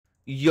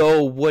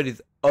Yo, what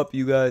is up,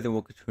 you guys, and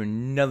welcome to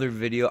another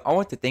video. I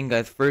want to thank you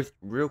guys first,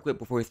 real quick,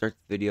 before we start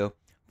this video,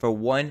 for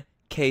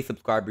 1K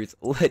subscribers.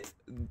 Let's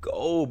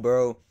go,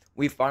 bro.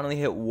 We finally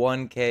hit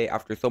 1K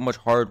after so much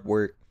hard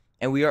work,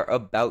 and we are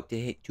about to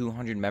hit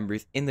 200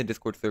 members in the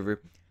Discord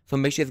server. So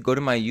make sure to go to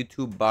my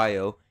YouTube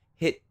bio,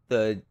 hit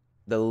the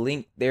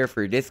link there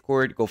for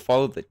Discord, go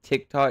follow the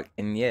TikTok,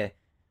 and yeah.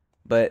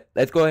 But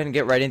let's go ahead and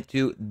get right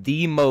into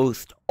the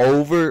most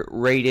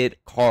overrated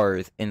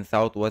cars in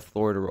Southwest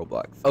Florida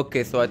Roblox.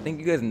 Okay, so I think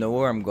you guys know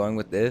where I'm going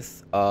with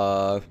this.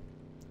 Number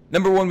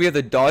one, we have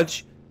the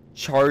Dodge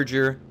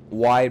Charger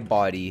wide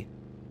body,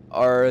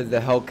 or the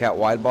Hellcat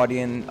wide body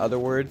in other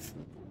words.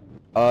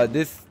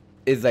 This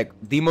is like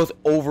the most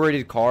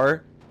overrated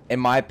car in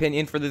my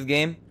opinion for this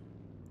game.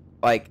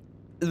 Like,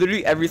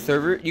 literally every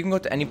server, you can go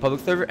to any public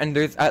server and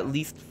there's at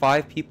least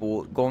 5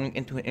 people going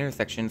into an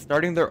intersection,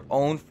 starting their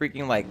own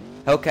freaking like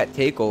Hellcat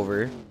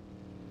takeover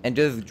and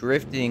just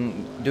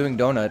drifting, doing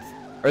donuts,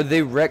 or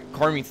they wreck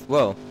car meets as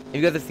well. If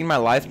you guys have seen my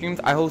live streams,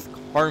 I host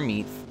car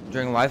meets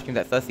during live streams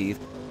at Sussie's,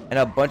 and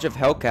a bunch of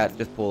Hellcats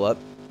just pull up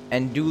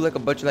and do like a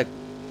bunch of like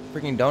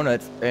freaking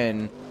donuts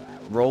and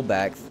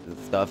rollbacks and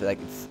stuff. Like,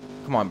 it's,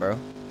 come on, bro.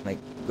 Like,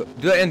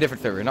 do that in a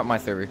different server, not my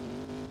server.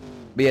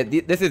 But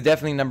yeah, this is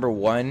definitely number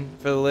one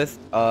for the list.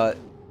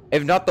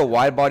 If not the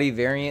wide body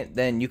variant,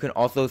 then you can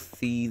also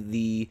see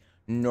the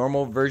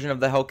normal version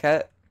of the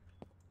Hellcat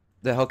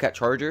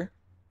Charger.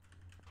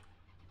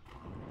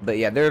 But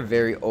yeah, they're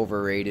very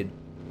overrated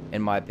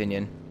in my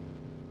opinion.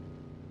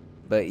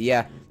 But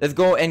yeah, let's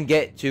go and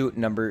get to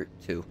number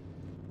 2.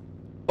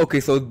 Okay,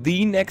 so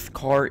the next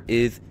car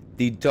is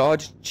the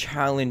Dodge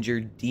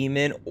Challenger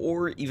Demon,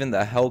 or even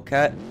the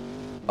Hellcat.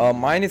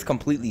 Mine is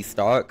completely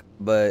stock,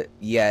 but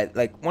yeah,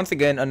 like, once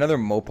again, another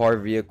Mopar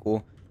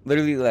vehicle.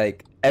 Literally,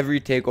 like, every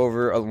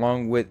takeover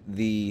along with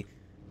the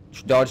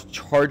Dodge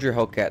Charger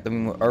Hellcat that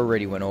we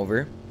already went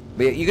over.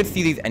 But yeah, you can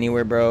see these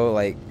anywhere, bro.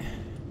 Like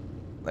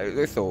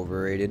they're so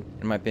overrated,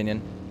 in my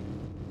opinion.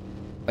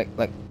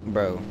 Like,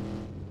 bro.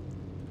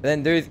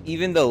 Then there's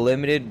even the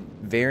limited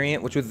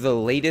variant, which was the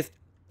latest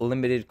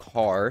limited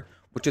car,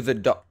 which was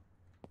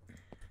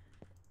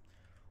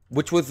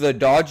the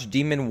Dodge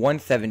Demon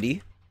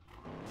 170.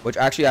 Which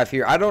actually I have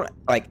here.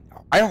 I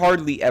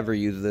hardly ever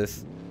use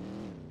this.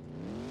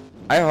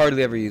 But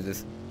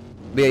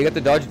yeah, you got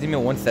the Dodge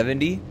Demon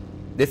 170.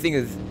 This thing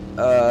is,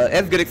 it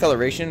has good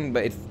acceleration,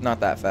 but it's not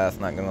that fast,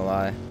 not gonna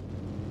lie.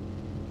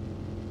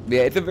 But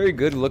yeah, it's a very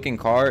good looking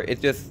car. It's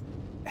just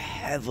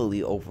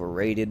heavily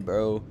overrated,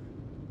 bro.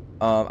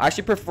 I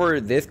actually prefer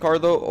this car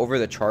though over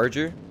the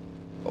Charger.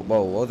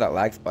 Whoa, what was that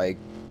lag spike?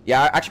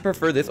 Yeah, I actually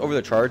prefer this over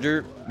the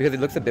Charger because it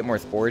looks a bit more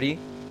sporty.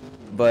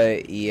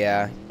 But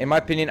yeah, in my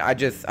opinion, I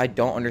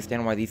don't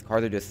understand why these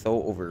cars are just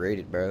so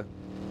overrated, bro.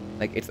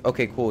 Like, it's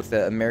okay, cool, it's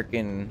the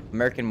American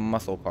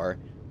muscle car,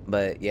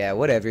 but yeah,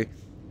 whatever.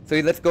 So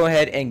let's go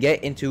ahead and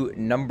get into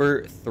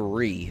number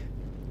 3.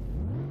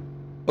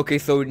 Okay,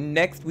 so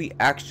next we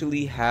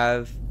actually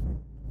have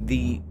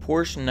the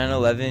Porsche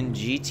 911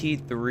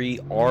 GT3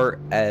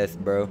 RS,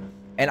 bro.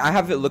 And I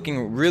have it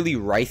looking really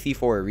ricey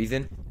for a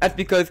reason. That's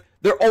because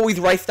they're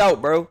always riced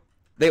out, bro.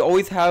 They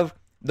always have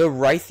the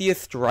riciest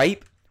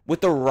stripe with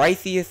the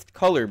riciest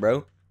color,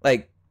 bro.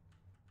 Like,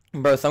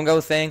 bro, some guy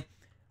was saying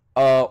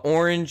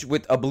orange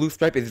with a blue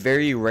stripe is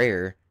very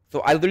rare. So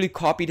I literally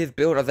copied his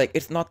build. I was like,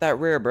 it's not that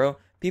rare, bro.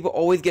 People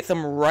always get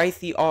some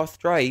ricey off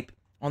stripe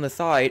on the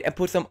side and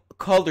put some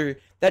color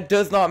that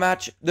does not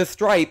match the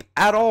stripe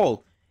at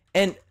all.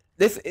 And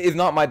this is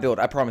not my build.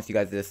 I promise you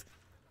guys this.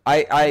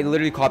 I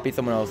literally copied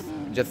someone else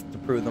just to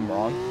prove them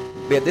wrong.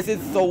 But yeah, this is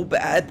so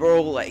bad,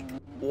 bro. Like,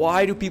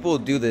 why do people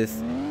do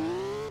this?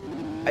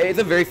 It's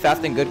a very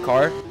fast and good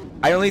car.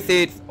 I only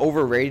say it's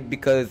overrated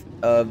because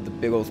of the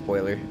big old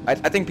spoiler. I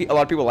think a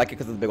lot of people like it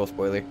because of the big old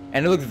spoiler.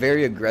 And it looks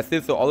very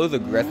aggressive, so all those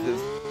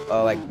aggressive,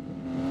 all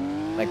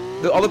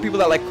the people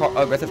that like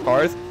aggressive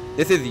cars,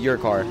 this is your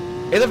car.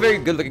 It's a very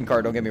good looking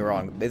car, don't get me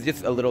wrong. It's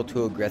just a little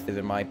too aggressive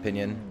in my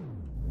opinion.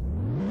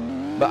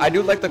 But I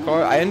do like the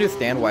car. I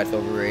understand why it's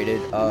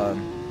overrated.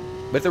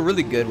 But it's a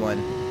really good one.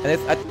 And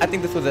I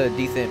think this was a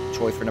decent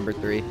choice for number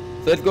 3.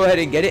 So let's go ahead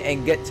and get it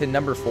and get to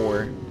number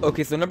 4.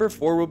 Okay, so number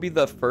 4 will be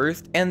the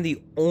first and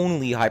the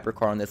only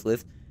hypercar on this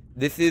list.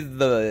 This is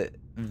the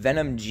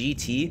Venom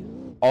GT.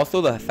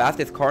 Also the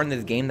fastest car in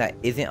this game that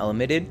isn't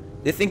limited.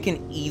 This thing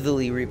can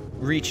easily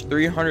reach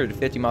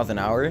 350 miles an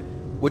hour,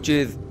 which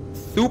is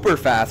super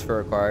fast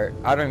for a car.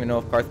 I don't even know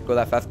if cars go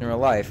that fast in real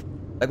life.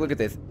 Like, look at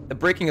this. The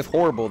braking is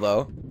horrible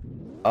though.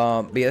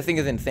 But yeah, this thing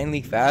is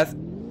insanely fast.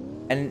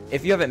 And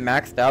if you have it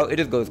maxed out, it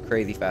just goes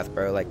crazy fast,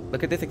 bro. Like,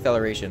 look at this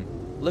acceleration.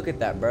 Look at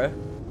that, bro.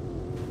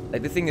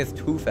 Like, this thing is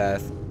too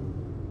fast.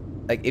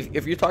 Like,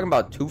 if you're talking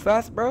about too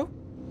fast, bro,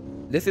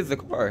 this is the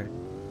car.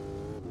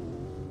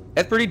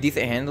 It's pretty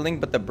decent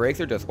handling, but the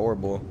brakes are just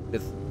horrible.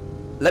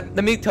 Let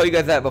me tell you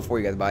guys that before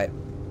you guys buy it.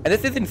 And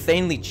this is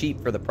insanely cheap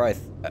for the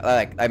price.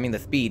 I mean the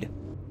speed.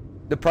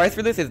 The price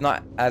for this is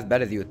not as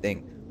bad as you would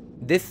think.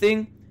 This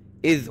thing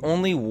is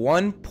only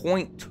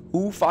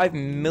 $1.25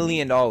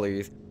 million.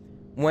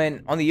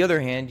 When, on the other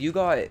hand, you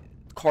got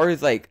car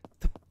is like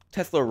the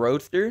Tesla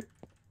Roadster.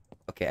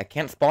 Okay, I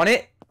can't spawn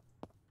it.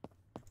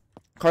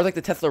 Cars like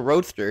the Tesla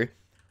Roadster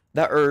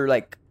that are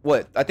like,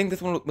 what? I think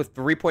this one was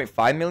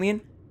 3.5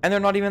 million, and they're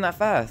not even that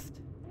fast.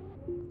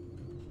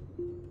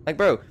 Like,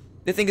 bro,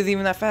 this thing isn't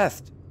even that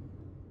fast.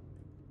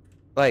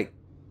 Like,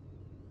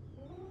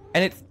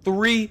 and it's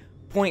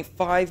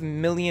 $3.5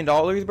 million,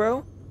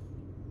 bro.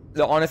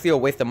 So honestly, a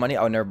waste of money.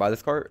 I would never buy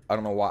this car. I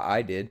don't know why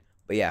I did,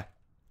 but yeah.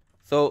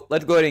 So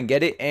let's go ahead and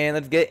get it, and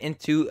let's get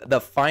into the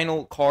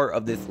final car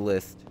of this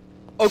list.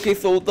 Okay,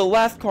 so the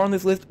last car on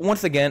this list,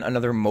 once again,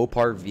 another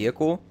Mopar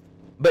vehicle.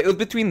 But it was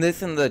between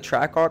this and the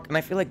Trackhawk, and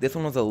I feel like this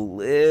one was a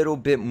little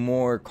bit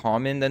more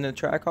common than the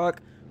Trackhawk.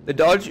 The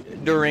Dodge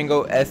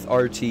Durango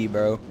SRT,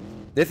 bro.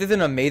 This is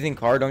an amazing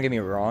car, don't get me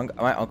wrong.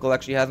 My uncle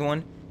actually has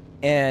one,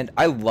 and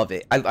I love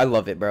it. I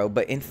love it, bro.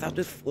 But in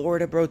Southwest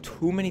Florida, bro,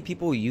 too many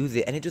people use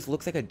it, and it just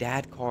looks like a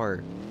dad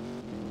car.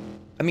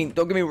 I mean,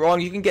 don't get me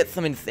wrong, you can get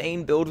some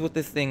insane builds with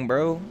this thing,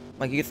 bro.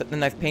 Like, you get a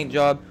nice paint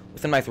job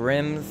with some nice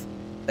rims.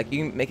 Like,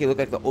 you can make it look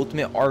like the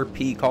ultimate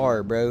RP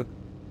car, bro.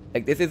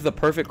 Like, this is the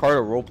perfect car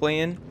to roleplay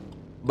in.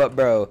 But,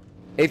 bro,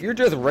 if you're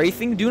just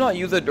racing, do not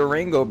use a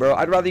Durango, bro.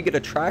 I'd rather you get a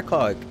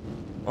Trackhawk.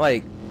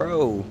 Like,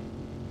 bro,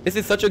 this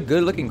is such a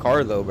good-looking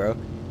car, though, bro.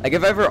 Like,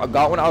 if I ever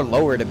got one, I would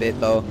lower it a bit,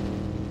 though.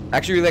 I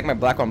actually really like my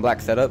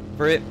black-on-black setup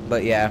for it.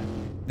 But, yeah,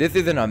 this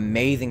is an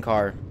amazing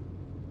car.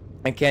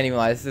 I can't even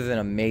lie. This is an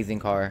amazing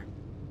car.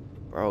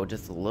 Bro,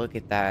 just look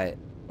at that.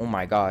 Oh,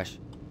 my gosh.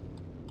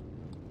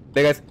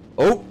 Hey, guys.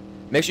 Oh,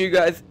 make sure you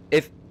guys,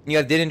 if you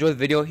guys did enjoy the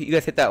video, you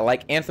guys hit that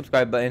like and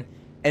subscribe button.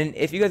 And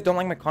if you guys don't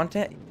like my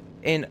content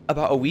in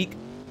about a week,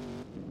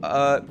 go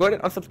ahead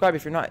and unsubscribe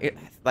if you're not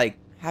like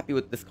happy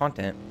with this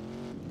content.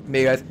 But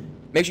you guys,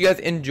 make sure you guys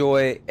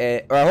enjoy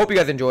it, or I hope you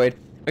guys enjoyed.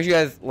 Make sure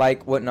you guys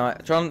like,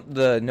 whatnot, turn on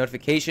the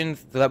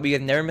notifications so that we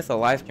guys never miss a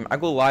live stream. I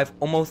go live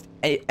almost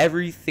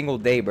every single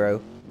day,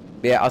 bro.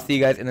 But yeah, I'll see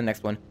you guys in the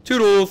next one.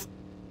 Toodles.